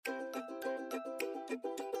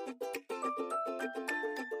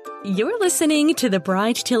You're listening to the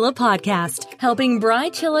Bride Chilla podcast, helping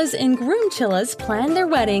bride chillas and groom chillas plan their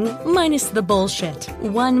wedding minus the bullshit,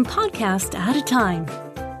 one podcast at a time.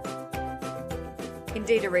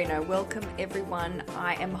 Indeed, Arena. Welcome, everyone.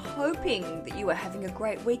 I am hoping that you are having a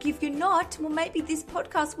great week. If you're not, well, maybe this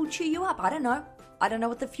podcast will cheer you up. I don't know. I don't know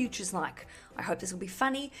what the future's like. I hope this will be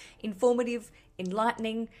funny, informative,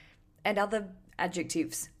 enlightening, and other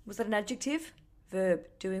adjectives. Was that an adjective? Verb,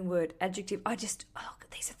 doing word, adjective.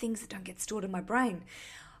 These are things that don't get stored in my brain.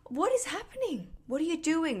 What is happening? What are you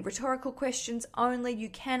doing? Rhetorical questions only. You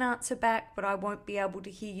can answer back, but I won't be able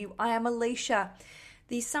to hear you. I am Alicia,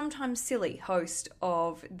 the sometimes silly host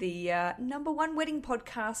of the number one wedding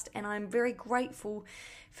podcast, and I'm very grateful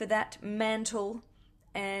for that mantle.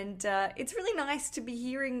 And it's really nice to be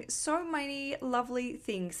hearing so many lovely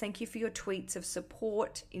things. Thank you for your tweets of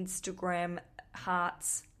support, Instagram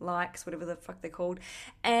hearts, likes, whatever the fuck they're called,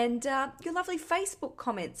 and your lovely Facebook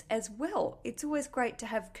comments as well. It's always great to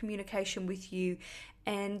have communication with you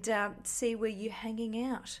and see where you're hanging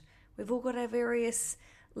out. We've all got our various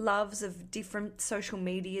loves of different social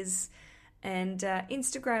medias, and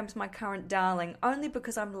Instagram's my current darling, only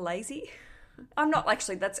because I'm lazy. I'm not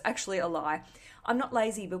actually, that's actually a lie. I'm not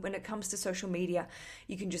lazy, but when it comes to social media,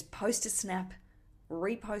 you can just post a snap,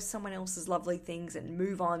 repost someone else's lovely things and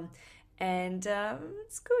move on. And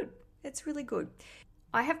it's good. It's really good.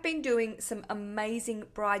 I have been doing some amazing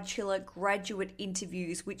Bride Chilla graduate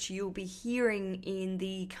interviews, which you'll be hearing in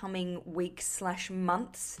the coming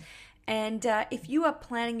weeks/months. And if you are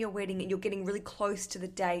planning your wedding and you're getting really close to the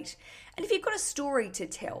date, and if you've got a story to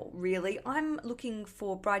tell, really, I'm looking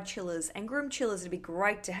for bride chillas and groom chillas. It'd be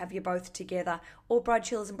great to have you both together, or bride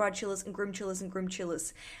chillas and groom chillas and groom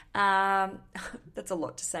chillas. That's a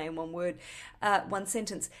lot to say in one word, one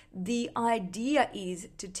sentence. The idea is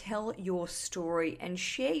to tell your story and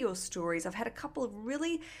share your stories. I've had a couple of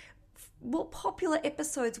really popular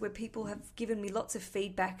episodes where people have given me lots of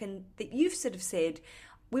feedback, and that you've sort of said,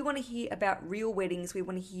 we want to hear about real weddings. We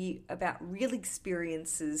want to hear about real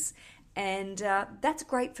experiences. And that's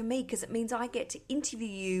great for me because it means I get to interview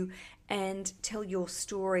you and tell your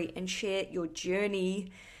story and share your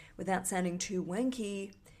journey without sounding too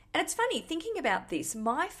wanky. And it's funny, thinking about this,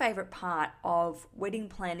 my favourite part of wedding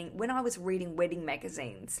planning when I was reading wedding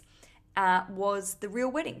magazines was the real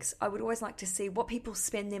weddings. I would always like to see what people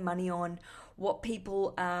spend their money on, what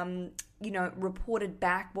people, reported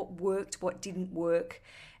back, what worked, what didn't work.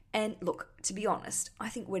 And look, to be honest, I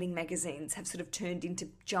think wedding magazines have sort of turned into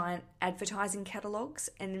giant advertising catalogues.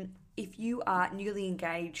 And if you are newly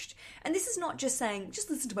engaged, and this is not just saying, just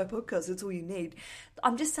listen to my podcast, that's all you need.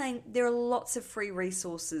 I'm just saying there are lots of free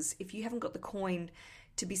resources. If you haven't got the coin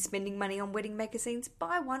to be spending money on wedding magazines,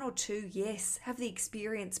 buy one or two, yes, have the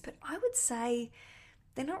experience. But I would say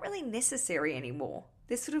they're not really necessary anymore.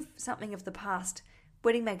 They're sort of something of the past.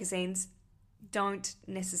 Wedding magazines don't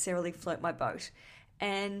necessarily float my boat.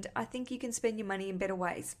 And I think you can spend your money in better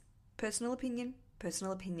ways. Personal opinion. It's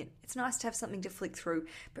nice to have something to flick through.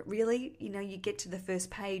 But really, you get to the first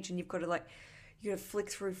page and you've got to flick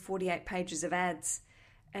through 48 pages of ads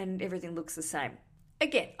and everything looks the same.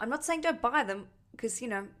 Again, I'm not saying don't buy them because,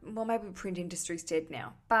 maybe the print industry's dead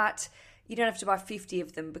now. But you don't have to buy 50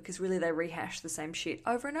 of them because really they rehash the same shit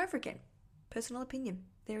over and over again. Personal opinion.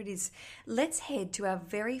 There it is. Let's head to our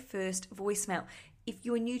very first voicemail. If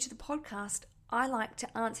you are new to the podcast, I like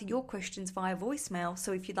to answer your questions via voicemail.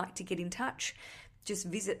 So if you'd like to get in touch, just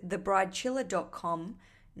visit thebridechilla.com,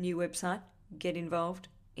 new website, get involved,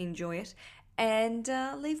 enjoy it, and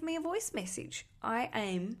leave me a voice message. I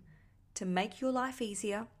aim to make your life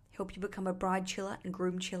easier, help you become a bride chilla and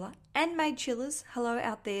groom chilla and maid chillas. Hello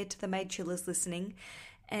out there to the maid chillas listening,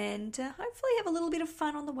 and hopefully have a little bit of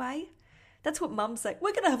fun on the way. That's what mums say.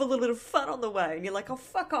 We're going to have a little bit of fun on the way. And you're like, oh,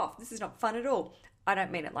 fuck off. This is not fun at all. I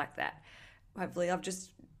don't mean it like that. Hopefully I've just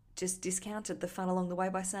discounted the fun along the way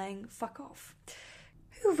by saying fuck off.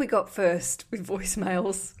 Who have we got first with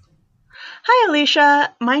voicemails? Hi,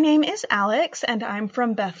 Alicia. My name is Alex, and I'm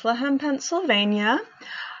from Bethlehem, Pennsylvania.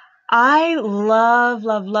 I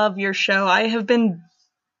love your show. I have been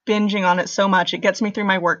binging on it so much. It gets me through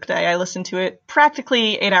my work day. I listen to it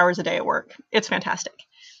practically 8 hours a day at work. It's fantastic.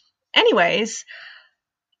 Anyways,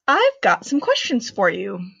 I've got some questions for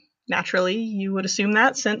you. Naturally, you would assume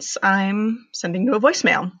that since I'm sending you a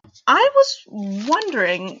voicemail. I was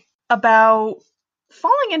wondering about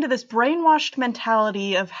falling into this brainwashed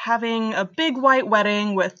mentality of having a big white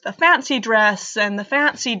wedding with a fancy dress and the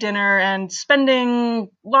fancy dinner and spending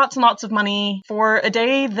lots and lots of money for a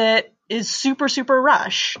day that is super, super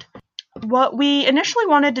rushed. What we initially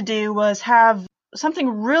wanted to do was have something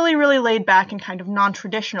really, really laid back and kind of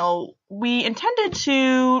non-traditional. We intended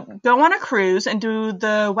to go on a cruise and do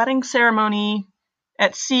the wedding ceremony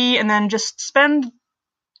at sea and then just spend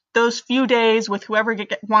those few days with whoever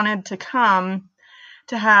wanted to come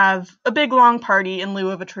to have a big long party in lieu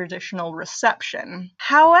of a traditional reception.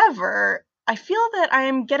 However, I feel that I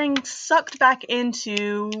am getting sucked back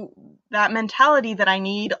into that mentality that I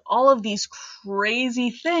need all of these crazy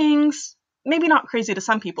things. Maybe not crazy to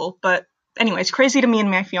some people, but anyways, crazy to me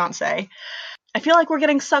and my fiance. I feel like we're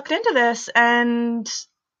getting sucked into this and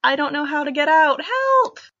I don't know how to get out.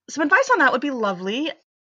 Help! Some advice on that would be lovely.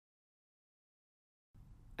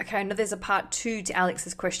 Okay, I know there's a part 2 to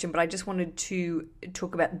Alex's question, but I just wanted to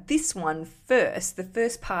talk about this one first. The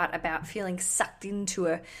first part about feeling sucked into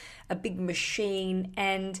a big machine.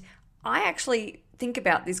 And I actually think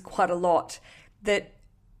about this quite a lot, that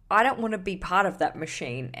I don't want to be part of that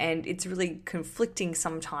machine. And it's really conflicting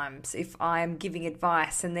sometimes if I'm giving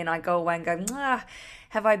advice and then I go away and go,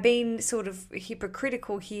 have I been sort of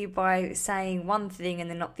hypocritical here by saying one thing and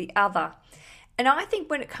then not the other? And I think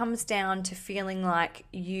when it comes down to feeling like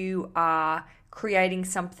you are creating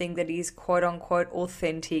something that is quote unquote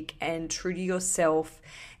authentic and true to yourself,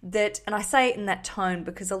 that, and I say it in that tone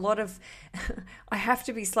because I have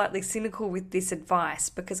to be slightly cynical with this advice,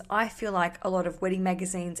 because I feel like a lot of wedding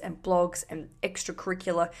magazines and blogs and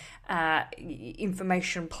extracurricular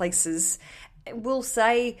information places will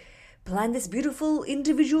say, plan this beautiful,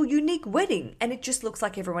 individual, unique wedding, and it just looks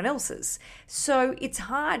like everyone else's. So it's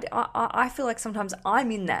hard. I feel like sometimes I'm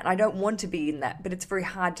in that. I don't want to be in that, but it's very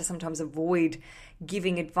hard to sometimes avoid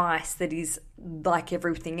giving advice that is like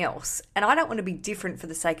everything else. And I don't want to be different for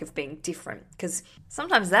the sake of being different, because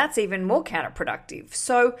sometimes that's even more counterproductive.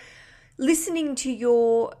 So listening to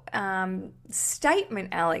your statement,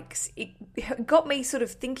 Alex, it got me sort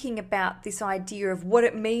of thinking about this idea of what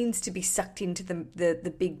it means to be sucked into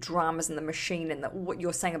the big dramas and the machine, and what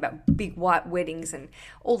you're saying about big white weddings and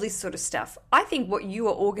all this sort of stuff. I think what you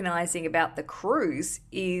are organising about the cruise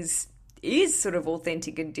is sort of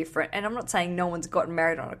authentic and different. And I'm not saying no one's gotten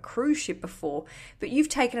married on a cruise ship before, but you've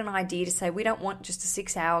taken an idea to say we don't want just a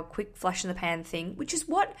 6-hour quick flash in the pan thing, which is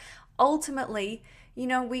what ultimately, you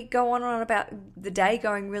know, we go on and on about the day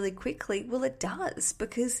going really quickly. Well, it does,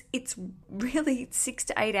 because it's really 6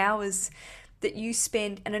 to 8 hours that you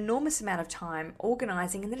spend an enormous amount of time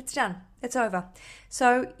organising, and then it's done. It's over.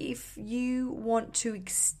 So if you want to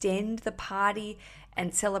extend the party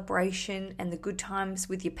and celebration and the good times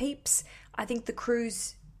with your peeps, I think the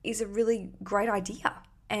cruise is a really great idea.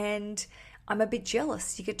 And I'm a bit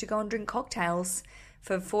jealous. You get to go and drink cocktails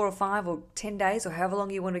for 4 or 5 or 10 days or however long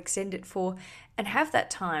you want to extend it for, and have that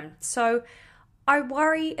time. So I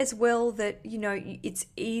worry as well that, you know, it's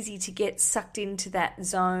easy to get sucked into that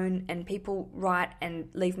zone, and people write and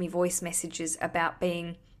leave me voice messages about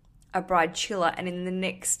being a bride chiller, and in the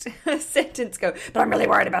next sentence go, but I'm really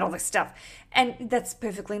worried about all this stuff. And that's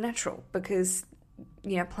perfectly natural, because,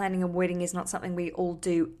 you know, planning a wedding is not something we all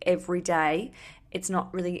do every day. It's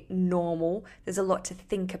not really normal. There's a lot to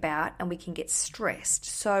think about, and we can get stressed.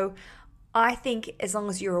 So I think as long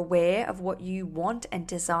as you're aware of what you want and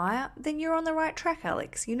desire, then you're on the right track,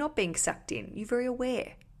 Alex. You're not being sucked in. You're very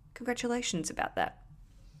aware. Congratulations about that.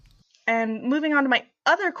 And moving on to my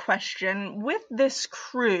other question, with this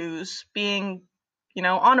cruise being, you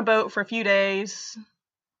know, on a boat for a few days,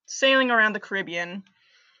 sailing around the Caribbean,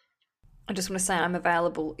 I just want to say I'm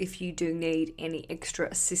available if you do need any extra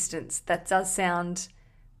assistance. That does sound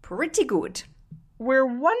pretty good. We're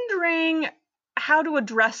wondering how to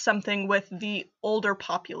address something with the older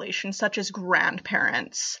population, such as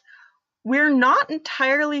grandparents. We're not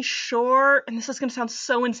entirely sure, and this is going to sound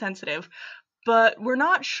so insensitive, but we're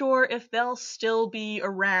not sure if they'll still be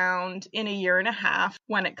around in a year and a half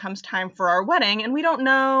when it comes time for our wedding, and we don't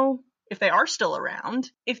know if they are still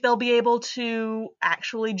around, if they'll be able to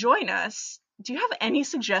actually join us. Do you have any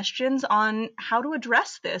suggestions on how to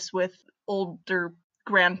address this with older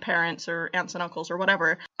grandparents or aunts and uncles or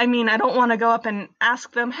whatever? I mean, I don't want to go up and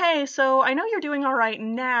ask them, hey, so I know you're doing all right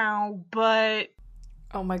now, but...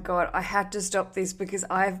 Oh my God, I had to stop this because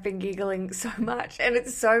I've been giggling so much, and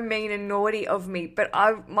it's so mean and naughty of me, but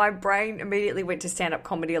my brain immediately went to stand-up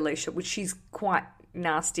comedy Alicia, which she's quite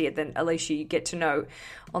nastier than Alicia you get to know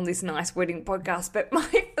on this nice wedding podcast. But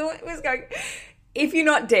my thought was going, if you're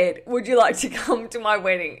not dead, would you like to come to my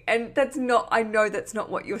wedding? And I know that's not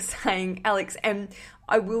what you're saying, Alex. And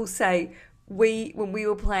I will say, when we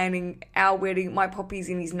were planning our wedding, my poppy's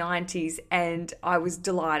in his 90s, and I was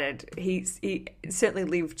delighted. He certainly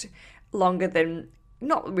lived longer than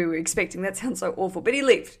not what we were expecting. That sounds so awful, but he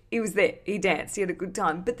lived. He was there. He danced. He had a good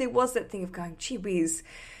time. But there was that thing of going, gee whiz,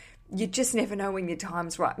 You just never know when your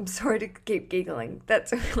time's right. I'm sorry to keep giggling.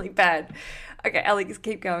 That's really bad. Okay, Alex,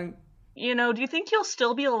 keep going. Do you think you'll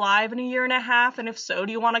still be alive in a year and a half? And if so,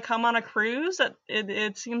 do you want to come on a cruise?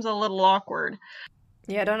 It seems a little awkward.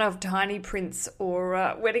 Yeah, I don't know if Tiny Prince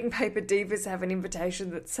or Wedding Paper Divas have an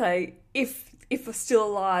invitation that say, if we're still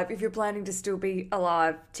alive, if you're planning to still be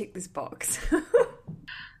alive, tick this box.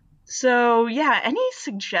 So, yeah, any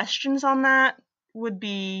suggestions on that would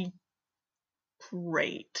be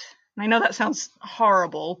great. I know that sounds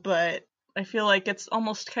horrible, but I feel like it's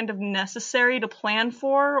almost kind of necessary to plan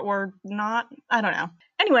for or not. I don't know.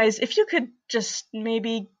 Anyways, if you could just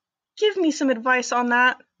maybe give me some advice on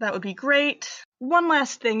that, that would be great. One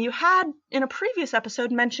last thing, you had in a previous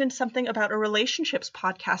episode mentioned something about a relationships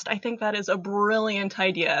podcast. I think that is a brilliant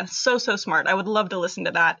idea. So smart. I would love to listen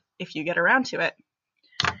to that if you get around to it.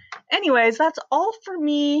 Anyways, that's all for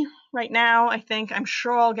me right now, I think. I'm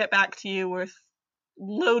sure I'll get back to you with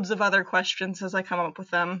loads of other questions as I come up with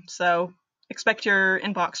them. So expect your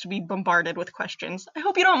inbox to be bombarded with questions. I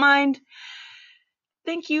hope you don't mind.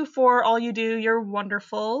 Thank you for all you do. You're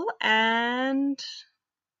wonderful. And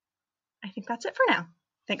I think that's it for now.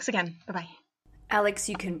 Thanks again. Bye-bye. Alex,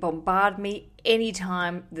 you can bombard me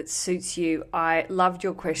anytime that suits you. I loved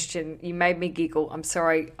your question. You made me giggle. I'm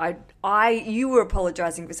sorry. You were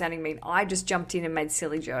apologizing for sounding mean. I just jumped in and made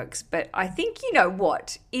silly jokes. But I think, you know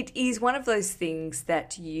what? It is one of those things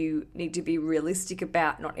that you need to be realistic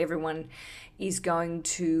about. Not everyone is going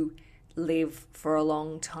to live for a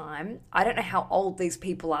long time. I don't know how old these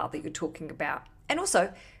people are that you're talking about. And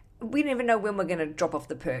also, we never know when we're going to drop off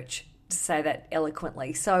the perch, to say that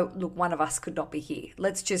eloquently. So look, one of us could not be here.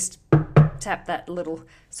 Let's just tap that little,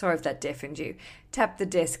 sorry if that deafened you, tap the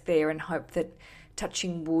desk there and hope that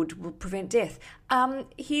touching wood will prevent death.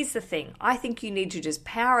 Here's the thing. I think you need to just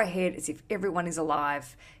power ahead as if everyone is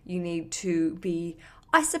alive. You need to be,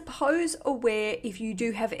 I suppose, aware if you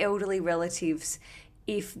do have elderly relatives,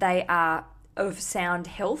 if they are of sound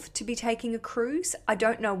health to be taking a cruise. I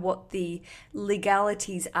don't know what the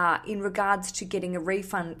legalities are in regards to getting a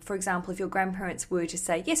refund. For example, if your grandparents were to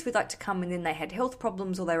say, yes, we'd like to come, and then they had health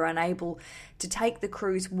problems or they were unable to take the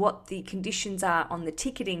cruise, what the conditions are on the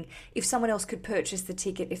ticketing, if someone else could purchase the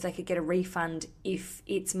ticket, if they could get a refund, if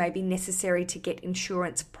it's maybe necessary to get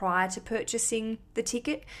insurance prior to purchasing the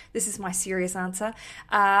ticket. This is my serious answer.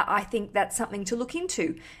 I think that's something to look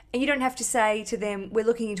into. And you don't have to say to them, we're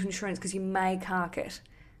looking into insurance because you may cark it.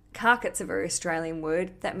 Cark it's a very Australian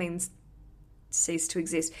word. That means cease to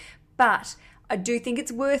exist. But I do think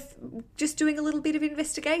it's worth just doing a little bit of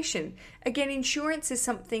investigation. Again, insurance is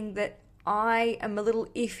something that I am a little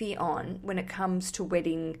iffy on when it comes to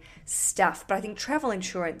wedding stuff. But I think travel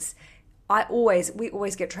insurance, we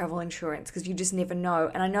always get travel insurance because you just never know.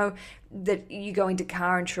 And I know that you go into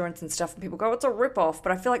car insurance and stuff and people go, it's a rip-off.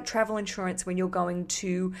 But I feel like travel insurance, when you're going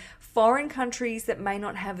to foreign countries that may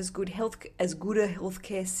not have as good a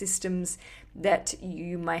healthcare systems that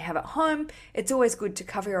you may have at home, it's always good to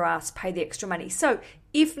cover your ass, pay the extra money. So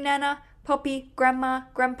if Nana, Poppy, Grandma,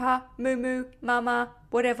 Grandpa, Moo, Mama,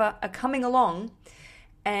 whatever are coming along,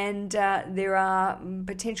 and there are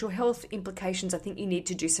potential health implications, I think you need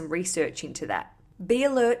to do some research into that. Be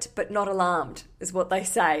alert but not alarmed is what they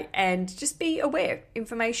say, and just be aware.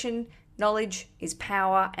 Information, knowledge is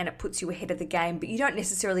power, and it puts you ahead of the game, but you don't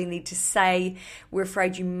necessarily need to say, we're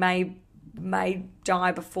afraid you may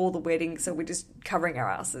die before the wedding, so we're just covering our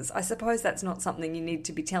asses. I suppose that's not something you need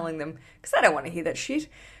to be telling them, because they don't want to hear that shit.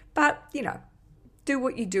 But, do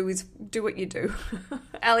what you do is do what you do.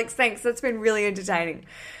 Alex, thanks. That's been really entertaining.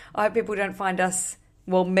 I hope people don't find us,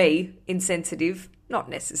 me, insensitive. Not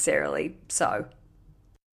necessarily so.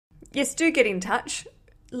 Yes, do get in touch.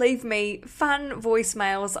 Leave me fun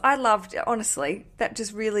voicemails. I loved, honestly, that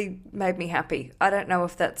just really made me happy. I don't know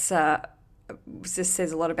if that's just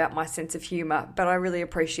says a lot about my sense of humour, but I really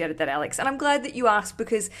appreciated that, Alex. And I'm glad that you asked,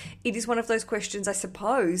 because it is one of those questions, I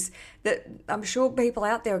suppose, that I'm sure people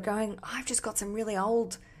out there are going, I've just got some really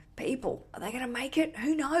old people. Are they going to make it?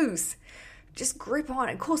 Who knows? Just grip on.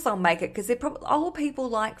 Of course they'll make it, because they're probably old people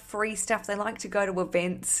like free stuff. They like to go to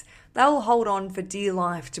events. They'll hold on for dear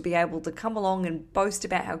life to be able to come along and boast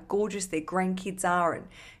about how gorgeous their grandkids are and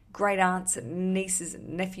great aunts and nieces and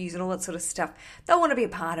nephews and all that sort of stuff. They'll want to be a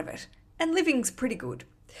part of it. And living's pretty good.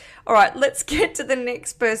 All right, let's get to the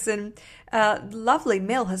next person. Lovely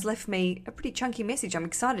Mel has left me a pretty chunky message. I'm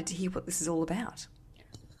excited to hear what this is all about.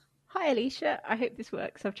 Hi, Alicia. I hope this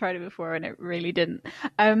works. I've tried it before and it really didn't.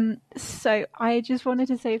 So I just wanted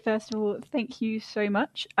to say, first of all, thank you so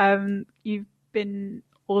much. You've been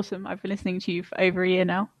awesome. I've been listening to you for over a year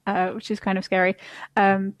now, which is kind of scary.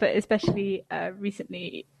 But especially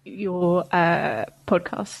recently, your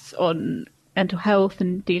podcasts on mental health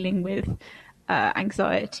and dealing with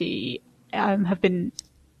anxiety have been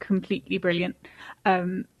completely brilliant.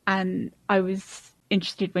 And I was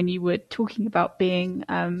interested when you were talking about being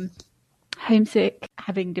homesick,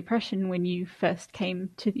 having depression when you first came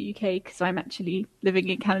to the UK, because I'm actually living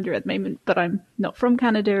in Canada at the moment, but I'm not from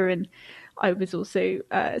Canada. And I was also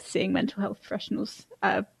seeing mental health professionals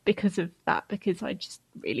because of that, because I just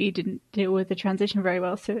really didn't deal with the transition very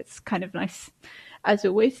well. So it's kind of nice, as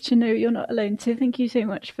always, to know you're not alone. So thank you so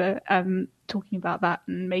much for talking about that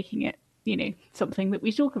and making it, something that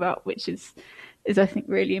we talk about, which is I think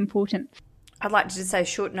really important. I'd like to just say a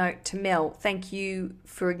short note to Mel. Thank you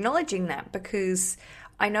for acknowledging that, because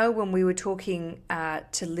I know when we were talking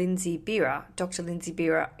to Lindsay Bira, Dr. Lindsay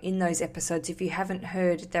Bira, in those episodes, if you haven't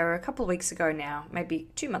heard, they were a couple of weeks ago now, maybe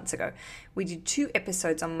 2 months ago, we did 2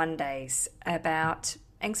 episodes on Mondays about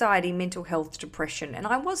anxiety, mental health, depression. And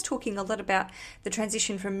I was talking a lot about the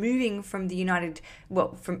transition from moving from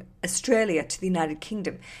from Australia to the United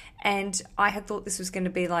Kingdom. And I had thought this was going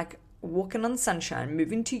to be like walking on sunshine,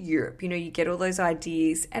 moving to Europe. You get all those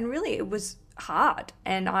ideas, and really it was hard.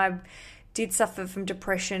 And I did suffer from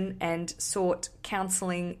depression and sought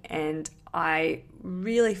counselling, and I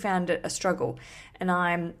really found it a struggle. And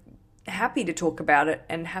I'm happy to talk about it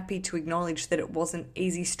and happy to acknowledge that it wasn't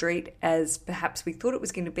easy street as perhaps we thought it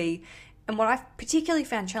was going to be. And what I particularly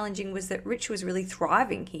found challenging was that Rich was really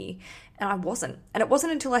thriving here and I wasn't. And it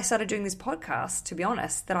wasn't until I started doing this podcast, to be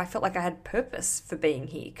honest, that I felt like I had purpose for being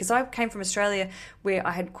here. Because I came from Australia where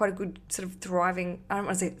I had quite a good sort of thriving, I don't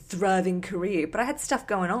want to say thriving career, but I had stuff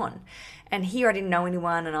going on. And here I didn't know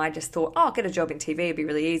anyone, and I just thought, I'll get a job in TV, it'd be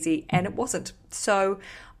really easy. And it wasn't. So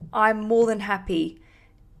I'm more than happy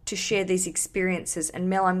to share these experiences. And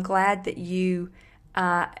Mel, I'm glad that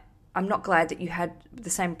I'm not glad that you had the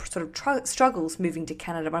same sort of struggles moving to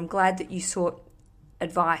Canada, but I'm glad that you sought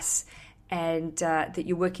advice and that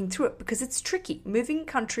you're working through it, because it's tricky. Moving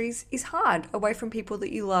countries is hard, away from people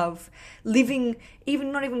that you love. Living,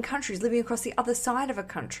 not even countries, living across the other side of a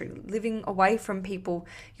country, living away from people,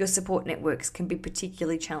 your support networks, can be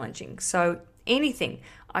particularly challenging. So anything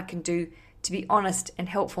I can do to be honest and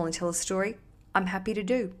helpful and tell a story, I'm happy to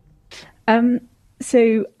do.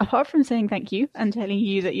 So apart from saying thank you and telling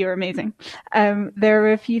you that you're amazing, there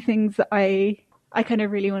are a few things that I kind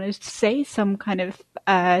of really wanted to say, some kind of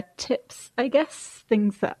tips, I guess,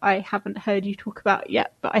 things that I haven't heard you talk about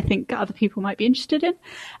yet, but I think other people might be interested in,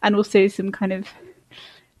 and also some kind of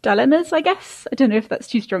dilemmas, I guess. I don't know if that's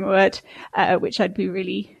too strong a word, which I'd be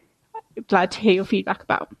really glad to hear your feedback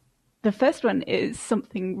about. The first one is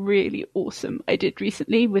something really awesome I did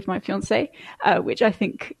recently with my fiance, which I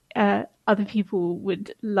think other people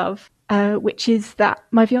would love, which is that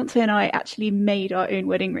my fiance and I actually made our own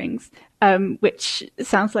wedding rings, which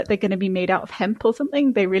sounds like they're going to be made out of hemp or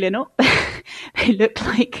something. They really are not. They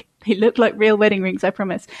look like real wedding rings, I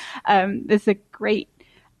promise. There's a great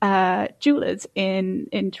jewelers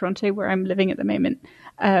in Toronto, where I'm living at the moment,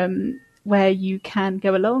 where you can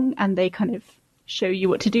go along and they kind of show you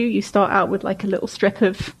what to do. You start out with like a little strip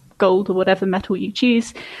of gold or whatever metal you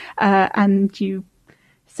choose, and you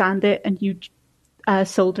sand it and you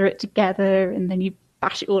solder it together, and then you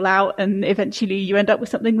bash it all out, and eventually you end up with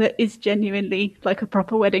something that is genuinely like a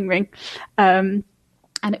proper wedding ring. And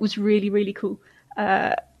it was really, really cool.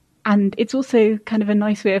 And it's also kind of a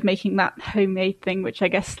nice way of making that homemade thing, which I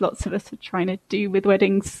guess lots of us are trying to do with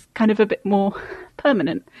weddings, kind of a bit more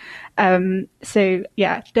permanent. So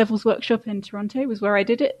yeah, Devil's Workshop in Toronto was where I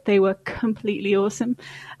did it. They were completely awesome.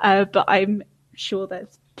 But I'm sure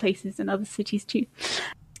there's places in other cities too.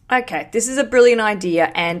 Okay, this is a brilliant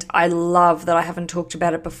idea, and I love that I haven't talked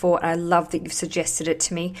about it before, and I love that you've suggested it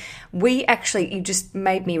to me. You just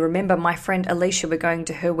made me remember my friend Alicia. We're going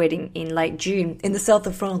to her wedding in late June in the south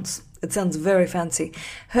of France. It sounds very fancy.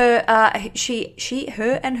 Her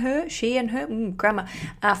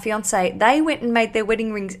fiance, they went and made their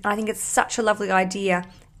wedding rings, and I think it's such a lovely idea.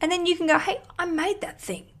 And then you can go, hey, I made that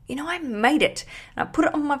thing. I made it. And I put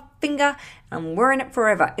it on my finger, and I'm wearing it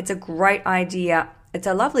forever. It's a great idea. It's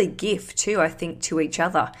a lovely gift too, I think, to each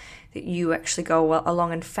other, that you actually go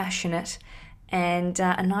along and fashion it, and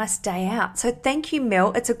a nice day out. So thank you,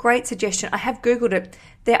 Mel. It's a great suggestion. I have Googled it.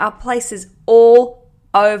 There are places all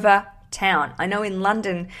over town. I know in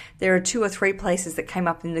London there are 2 or 3 places that came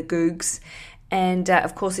up in the Googs. And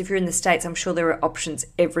of course, if you're in the States, I'm sure there are options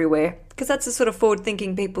everywhere, because that's the sort of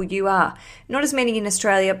forward-thinking people you are. Not as many in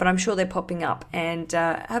Australia, but I'm sure they're popping up. And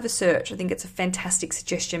have a search. I think it's a fantastic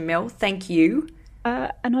suggestion, Mel. Thank you.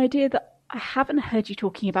 An idea that I haven't heard you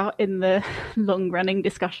talking about in the long-running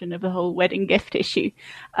discussion of the whole wedding gift issue,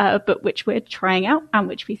 but which we're trying out and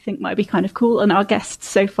which we think might be kind of cool. And our guests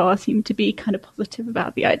so far seem to be kind of positive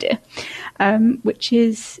about the idea, which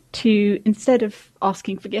is to, instead of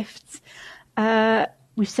asking for gifts,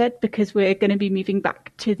 we've said, because we're going to be moving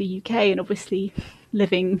back to the UK and obviously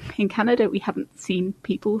living in Canada, we haven't seen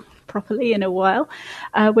people properly in a while.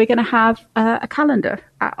 We're going to have a calendar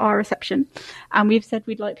at our reception. And we've said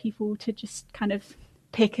we'd like people to just kind of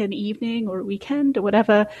pick an evening or a weekend or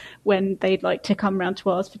whatever when they'd like to come round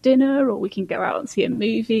to ours for dinner, or we can go out and see a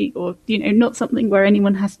movie, or, you know, not something where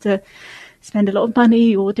anyone has to spend a lot of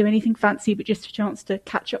money or do anything fancy, but just a chance to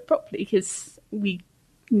catch up properly, because we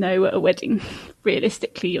know at a wedding,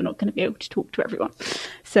 realistically, you're not going to be able to talk to everyone.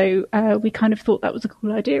 So we kind of thought that was a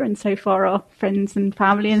cool idea. And so far our friends and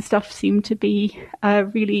family and stuff seem to be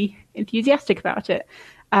really enthusiastic about it.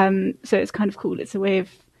 So it's kind of cool. It's a way of,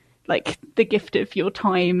 like, the gift of your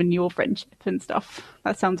time and your friendship and stuff.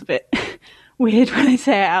 That sounds a bit weird when I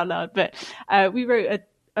say it out loud, but we wrote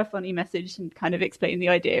a funny message and kind of explained the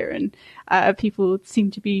idea, and people seem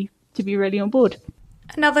to be really on board.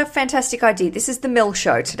 Another fantastic idea. This is the Mel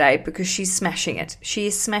show today because she's smashing it. She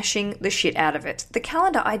is smashing the shit out of it. The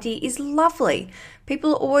calendar idea is lovely.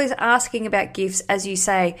 People are always asking about gifts, as you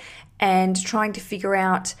say, and trying to figure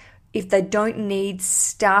out, if they don't need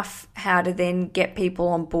stuff, how to then get people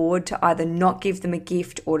on board to either not give them a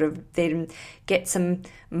gift or to then get some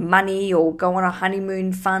money or go on a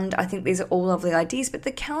honeymoon fund. I think these are all lovely ideas, but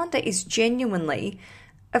the calendar is genuinely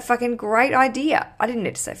a fucking great idea. I didn't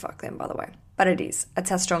need to say fuck them, by the way, but it is. That's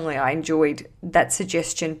how strongly I enjoyed that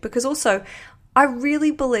suggestion, because also I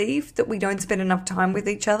really believe that we don't spend enough time with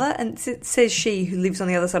each other, and it says she who lives on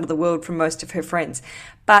the other side of the world from most of her friends.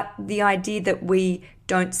 But the idea that we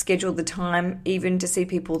don't schedule the time even to see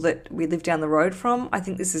people that we live down the road from, I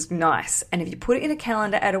think this is nice. And if you put it in a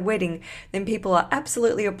calendar at a wedding, then people are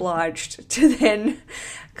absolutely obliged to then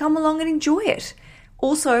come along and enjoy it.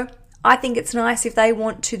 Also, I think it's nice if they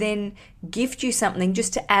want to then gift you something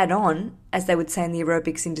just to add on, as they would say in the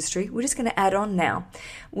aerobics industry. We're just going to add on now.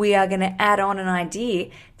 We are going to add on an idea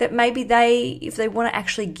that maybe if they want to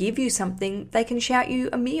actually give you something, they can shout you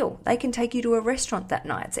a meal. They can take you to a restaurant that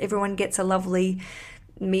night. So everyone gets a lovely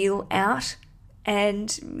meal out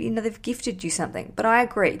and, you know, they've gifted you something. But I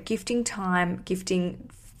agree, gifting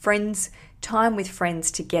friends, time with friends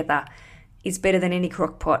together is better than any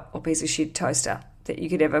crock pot or piece of shit toaster that you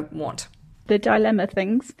could ever want. The dilemma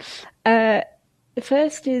things. The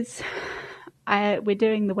first is we're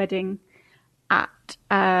doing the wedding at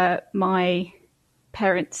my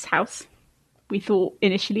parents' house. We thought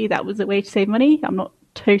initially that was a way to save money. I'm not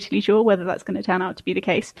totally sure whether that's going to turn out to be the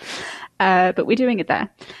case, but we're doing it there.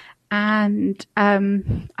 And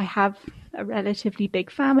I have a relatively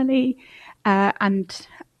big family and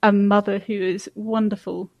a mother who is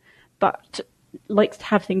wonderful, but likes to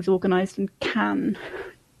have things organised and can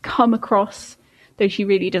come across, though she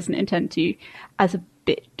really doesn't intend to, as a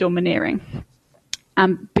bit domineering.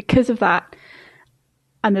 And because of that,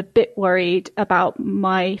 I'm a bit worried about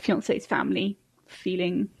my fiancé's family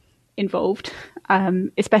feeling involved,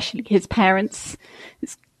 especially his parents.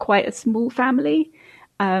 It's quite a small family.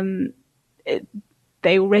 They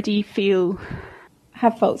already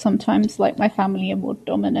have felt sometimes like my family are more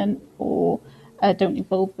dominant, or don't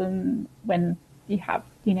involve them when you have,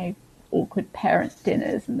 you know, awkward parent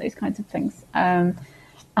dinners and those kinds of things.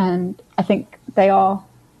 And I think they are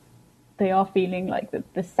feeling like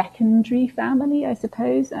the secondary family, I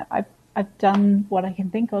suppose. I've done what I can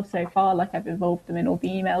think of so far. Like, I've involved them in all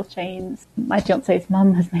the email chains. My fiance's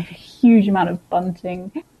mum has made a huge amount of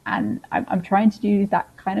bunting, and I'm trying to do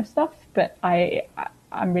that kind of stuff. But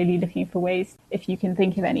I'm really looking for ways, if you can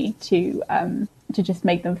think of any, to just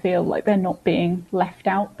make them feel like they're not being left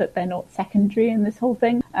out, that they're not secondary in this whole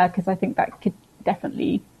thing, because I think that could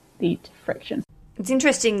definitely lead to friction. It's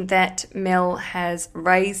interesting that Mel has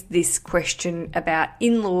raised this question about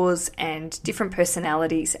in-laws and different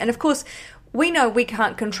personalities. And of course, we know we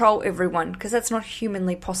can't control everyone because that's not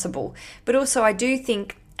humanly possible. But also, I do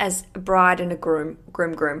think as a bride and a groom,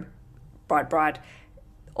 bride,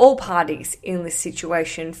 all parties in this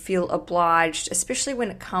situation feel obliged, especially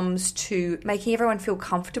when it comes to making everyone feel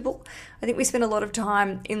comfortable. I think we spend a lot of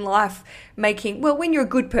time in life when you're a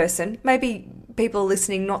good person, maybe people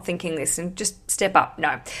listening not thinking this and just step up.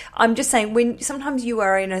 No, I'm just saying, when sometimes you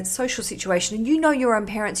are in a social situation and you know your own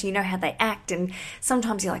parents, you know how they act, and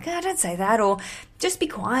sometimes you're like, don't say that, or just be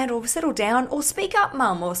quiet or settle down or speak up,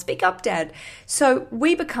 mum, or speak up, dad. So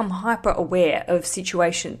we become hyper aware of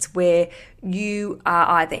situations where you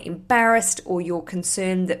are either embarrassed or you're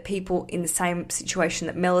concerned that people in the same situation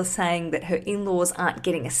that Mel is saying, that her in-laws aren't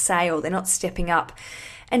getting a say or they're not stepping up.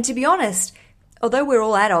 And to be honest, although we're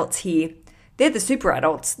all adults here, they're the super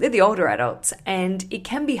adults, they're the older adults, and it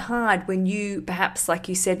can be hard when you, perhaps like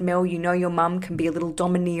you said, Mel, you know your mum can be a little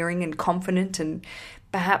domineering and confident and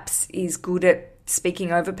perhaps is good at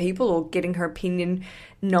speaking over people or getting her opinion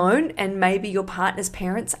known, and maybe your partner's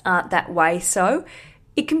parents aren't that way. So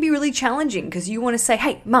it can be really challenging because you want to say,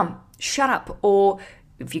 hey, mum, shut up. Or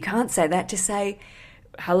if you can't say that, to say,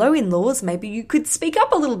 hello, in-laws, maybe you could speak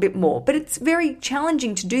up a little bit more. But it's very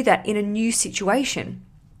challenging to do that in a new situation.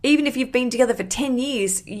 Even if you've been together for 10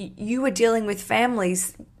 years, you are dealing with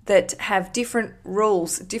families that have different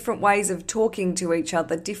rules, different ways of talking to each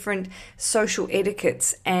other, different social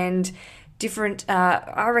etiquettes, and different,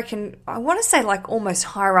 I want to say like almost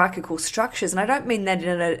hierarchical structures. And I don't mean that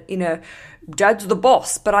in a dad's the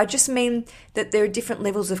boss, but I just mean that there are different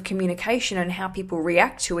levels of communication and how people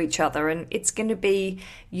react to each other. And it's going to be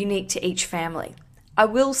unique to each family. I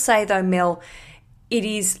will say though, Mel, it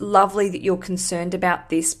is lovely that you're concerned about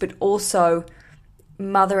this, but also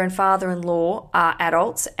mother and father-in-law are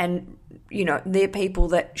adults, and they're people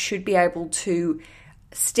that should be able to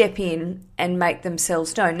step in and make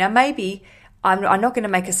themselves known. Now, maybe I'm not going to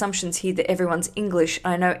make assumptions here that everyone's English.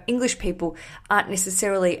 I know English people aren't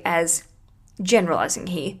necessarily as generalizing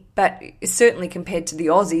here, but certainly compared to the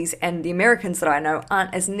Aussies and the Americans that I know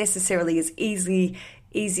aren't as necessarily as easy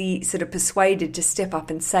sort of persuaded to step up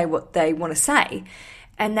and say what they want to say.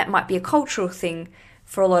 And that might be a cultural thing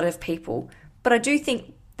for a lot of people. But I do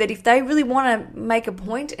think that if they really want to make a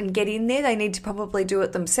point and get in there, they need to probably do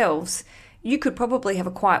it themselves. You could probably have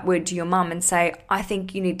a quiet word to your mum and say, I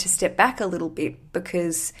think you need to step back a little bit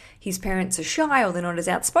because his parents are shy or they're not as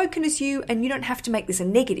outspoken as you, and you don't have to make this a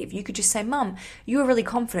negative. You could just say, Mum, you're really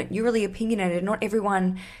confident, you're really opinionated, not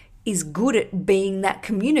everyone is good at being that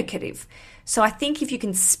communicative. So I think if you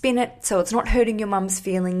can spin it so it's not hurting your mum's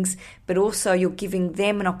feelings, but also you're giving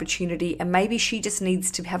them an opportunity, and maybe she just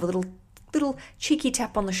needs to have a little cheeky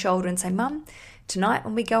tap on the shoulder and say, Mum, tonight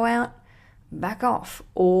when we go out, back off,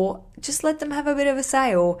 or just let them have a bit of a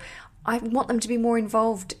say, or I want them to be more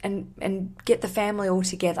involved and get the family all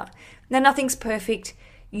together. Now, nothing's perfect.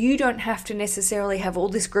 You don't have to necessarily have all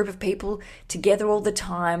this group of people together all the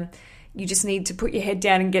time. You just need to put your head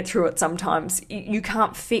down and get through it sometimes. You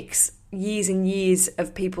can't fix years and years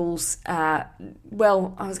of people's,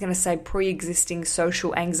 pre-existing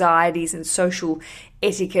social anxieties and social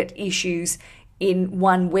etiquette issues in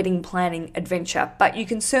one wedding planning adventure, but you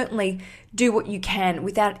can certainly do what you can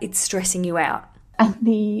without it stressing you out. And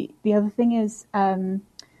the other thing is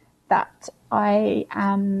that I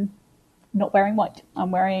am not wearing white. I'm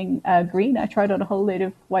wearing green. I tried on a whole load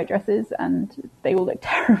of white dresses and they all look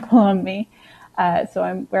terrible on me. So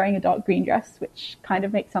I'm wearing a dark green dress, which kind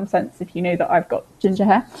of makes some sense if you know that I've got ginger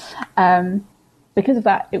hair. Because of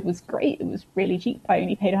that, it was great. It was really cheap. I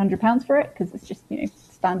only paid £100 for it because it's just,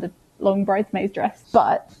 standard long bridesmaid's dress.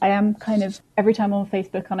 But I am kind of, every time on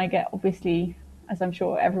Facebook, and I get, obviously, as I'm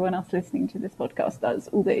sure everyone else listening to this podcast does,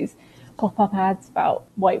 all those pop-up ads about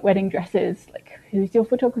white wedding dresses, like who's your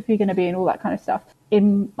photography going to be and all that kind of stuff.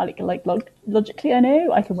 Logically, I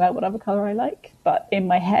know I can wear whatever colour I like, but in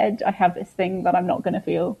my head, I have this thing that I'm not going to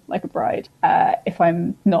feel like a bride if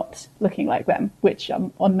I'm not looking like them, which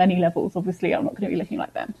on many levels, obviously, I'm not going to be looking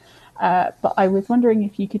like them. But I was wondering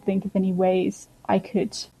if you could think of any ways I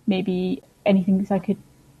could, maybe anything I could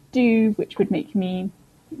do which would make me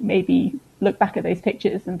maybe look back at those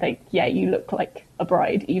pictures and think, yeah, you look like a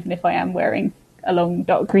bride, even if I am wearing a long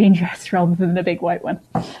dark green dress rather than a big white one.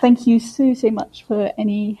 Thank you so much for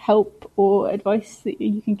any help or advice that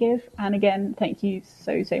you can give. And again, thank you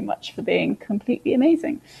so much for being completely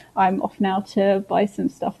amazing. I'm off now to buy some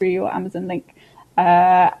stuff through your Amazon link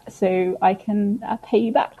so I can pay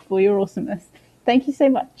you back for your awesomeness. Thank you so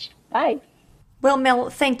much. Bye. Well, Mel,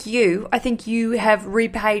 thank you. I think you have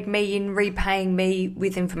repaid me in repaying me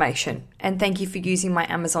with information. And thank you for using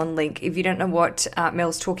my Amazon link. If you don't know what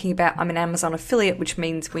Mel's talking about, I'm an Amazon affiliate, which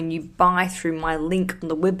means when you buy through my link on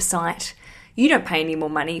the website, you don't pay any more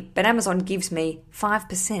money, but Amazon gives me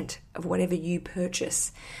 5% of whatever you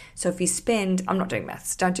purchase. So if you spend, I'm not doing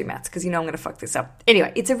maths, don't do maths because I'm going to fuck this up.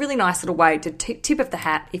 Anyway, it's a really nice little way to tip of the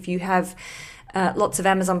hat. If you have lots of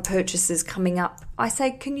Amazon purchases coming up, I say,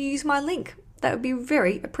 can you use my link? That would be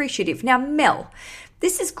very appreciative. Now, Mel,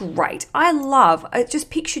 this is great. I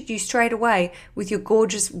just pictured you straight away with your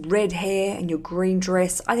gorgeous red hair and your green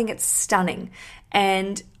dress. I think it's stunning.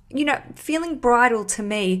 And feeling bridal to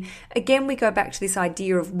me, again, we go back to this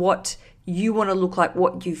idea of what you want to look like,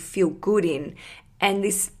 what you feel good in, and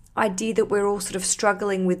this idea that we're all sort of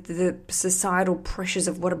struggling with the societal pressures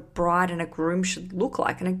of what a bride and a groom should look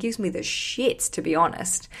like. And it gives me the shits, to be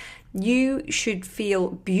honest. You should feel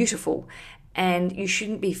beautiful, and you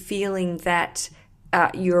shouldn't be feeling that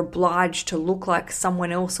you're obliged to look like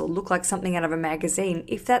someone else or look like something out of a magazine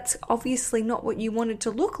if that's obviously not what you wanted to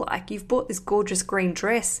look like. You've bought this gorgeous green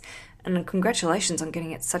dress, and congratulations on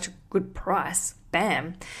getting it at such a good price.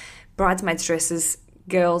 Bam. Bridesmaids dresses,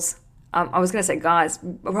 girls, I was going to say guys,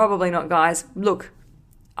 probably not guys. Look,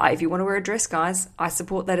 if you want to wear a dress, guys, I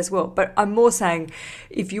support that as well. But I'm more saying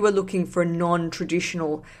if you are looking for a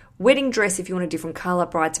non-traditional wedding dress, if you want a different colour,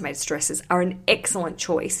 bridesmaids dresses are an excellent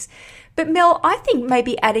choice. But Mel, I think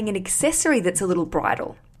maybe adding an accessory that's a little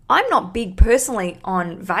bridal. I'm not big personally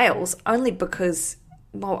on veils, only because,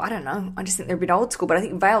 well, I don't know, I just think they're a bit old school, but I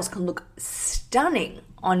think veils can look stunning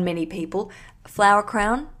on many people. A flower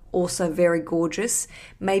crown, also very gorgeous.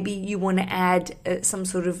 Maybe you want to add some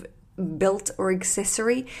sort of belt or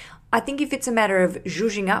accessory. I think if it's a matter of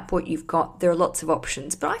zhuzhing up what you've got, there are lots of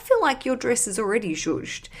options. But I feel like your dress is already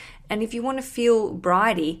zhuzhed. And if you want to feel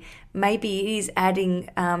bridey, maybe it is adding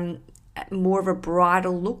more of a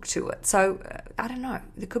bridal look to it. So, I don't know.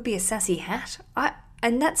 There could be a sassy hat.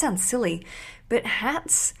 And that sounds silly, but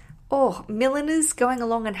hats, milliners going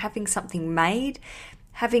along and having something made,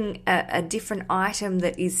 having a different item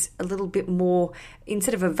that is a little bit more,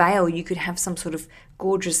 instead of a veil, you could have some sort of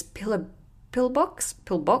gorgeous pillbox,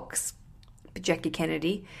 Jackie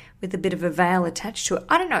Kennedy, with a bit of a veil attached to it.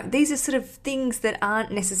 I don't know. These are sort of things that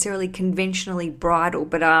aren't necessarily conventionally bridal,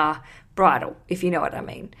 but are bridal, if you know what I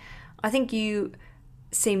mean. I think you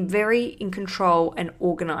seem very in control and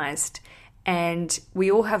organised, and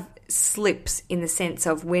we all have slips in the sense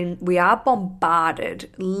of when we are bombarded,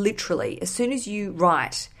 literally, as soon as you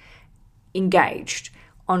write engaged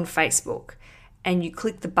on Facebook and you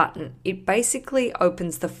click the button, it basically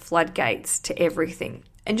opens the floodgates to everything.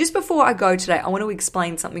 And just before I go today, I want to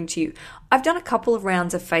explain something to you. I've done a couple of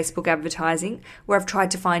rounds of Facebook advertising where I've tried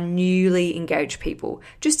to find newly engaged people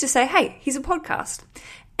just to say, hey, here's a podcast.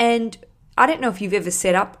 And I don't know if you've ever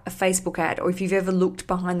set up a Facebook ad or if you've ever looked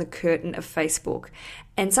behind the curtain of Facebook.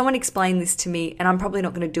 And someone explained this to me, and I'm probably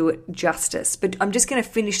not going to do it justice, but I'm just going to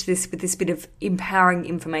finish this with this bit of empowering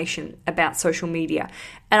information about social media.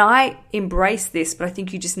 And I embrace this, but I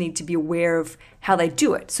think you just need to be aware of how they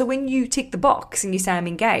do it. So when you tick the box and you say I'm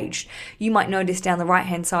engaged, you might notice down the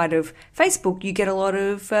right-hand side of Facebook, you get a lot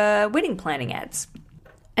of wedding planning ads.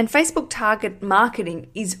 And Facebook target marketing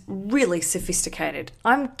is really sophisticated.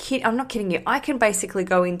 I'm not kidding you. I can basically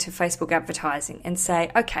go into Facebook advertising and say,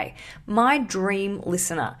 okay, my dream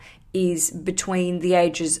listener is between the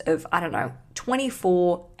ages of,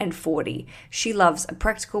 24 and 40. She loves a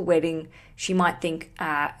practical wedding. She might think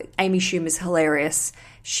Amy Schumer's hilarious.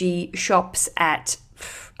 She shops at,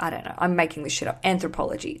 I'm making this shit up,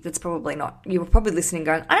 Anthropologie. That's probably not, you were probably listening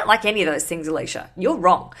going, I don't like any of those things, Alicia. You're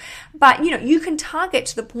wrong. But, you can target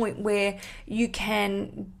to the point where you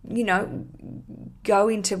can, go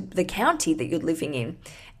into the county that you're living in.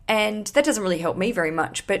 And that doesn't really help me very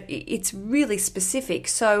much, but it's really specific.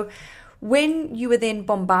 So when you are then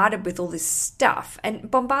bombarded with all this stuff,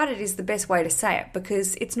 and bombarded is the best way to say it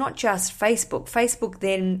because it's not just Facebook. Facebook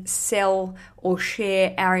then sell or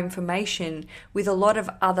share our information with a lot of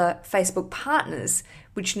other Facebook partners,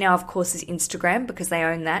 which now of course is Instagram because they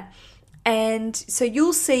own that. And so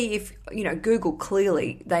you'll see if, Google,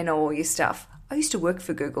 clearly they know all your stuff. I used to work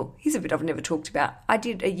for Google. Here's a bit I've never talked about. I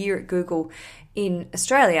did a year at Google in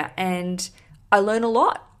Australia and I learn a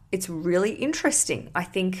lot. It's really interesting. I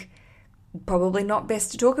think probably not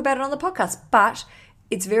best to talk about it on the podcast, but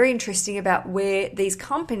it's very interesting about where these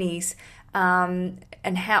companies and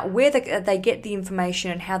where they get the information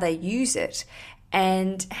and how they use it,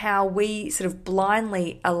 and how we sort of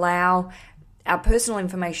blindly allow our personal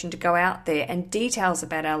information to go out there and details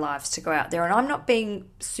about our lives to go out there. And I'm not being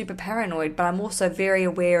super paranoid, but I'm also very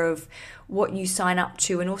aware of what you sign up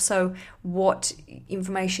to and also what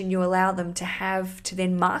information you allow them to have to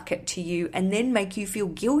then market to you and then make you feel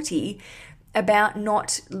guilty about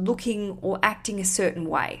not looking or acting a certain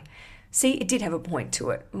way. See, it did have a point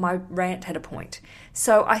to it. My rant had a point.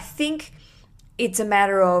 So I think it's a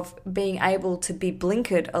matter of being able to be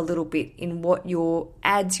blinkered a little bit in what your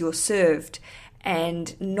ads you're served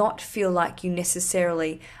and not feel like you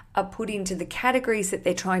necessarily are put into the categories that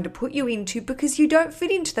they're trying to put you into, because you don't fit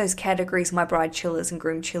into those categories, my bride chillers and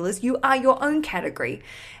groom chillers. You are your own category.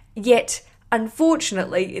 Yet,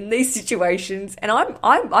 unfortunately, in these situations, and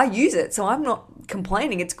I use it, so I'm not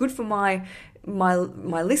complaining. It's good for my my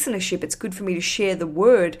listenership. It's good for me to share the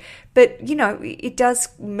word. But, you know, it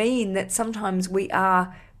does mean that sometimes we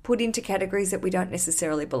are put into categories that we don't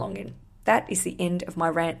necessarily belong in. That is the end of my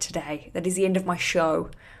rant today. That is the end of my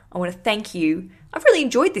show. I want to thank you. I've really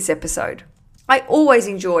enjoyed this episode. I always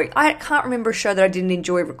enjoy. I can't remember a show that I didn't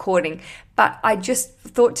enjoy recording, but I just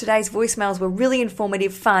thought today's voicemails were really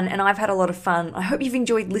informative, fun, and I've had a lot of fun. I hope you've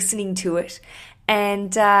enjoyed listening to it.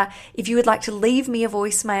 And if you would like to leave me a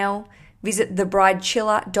voicemail, visit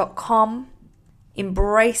thebridechiller.com.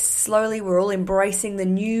 Embrace slowly. We're all embracing the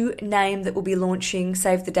new name that will be launching.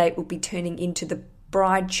 Save the date will be turning into the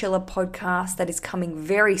Bride Chiller podcast that is coming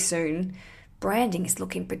very soon. Branding is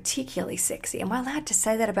looking particularly sexy. Am I allowed to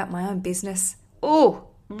say that about my own business? Oh,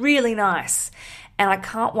 really nice. And I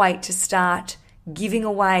can't wait to start giving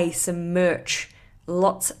away some merch.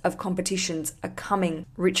 Lots of competitions are coming.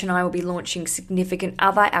 Rich and I will be launching Significant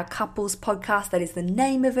Other, our couples podcast. That is the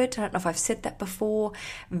name of it. I don't know if I've said that before.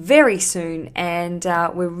 Very soon. And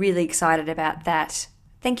we're really excited about that.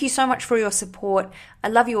 Thank you so much for your support. I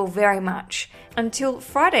love you all very much. Until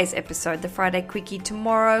Friday's episode, the Friday Quickie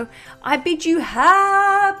tomorrow, I bid you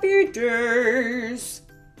happy days.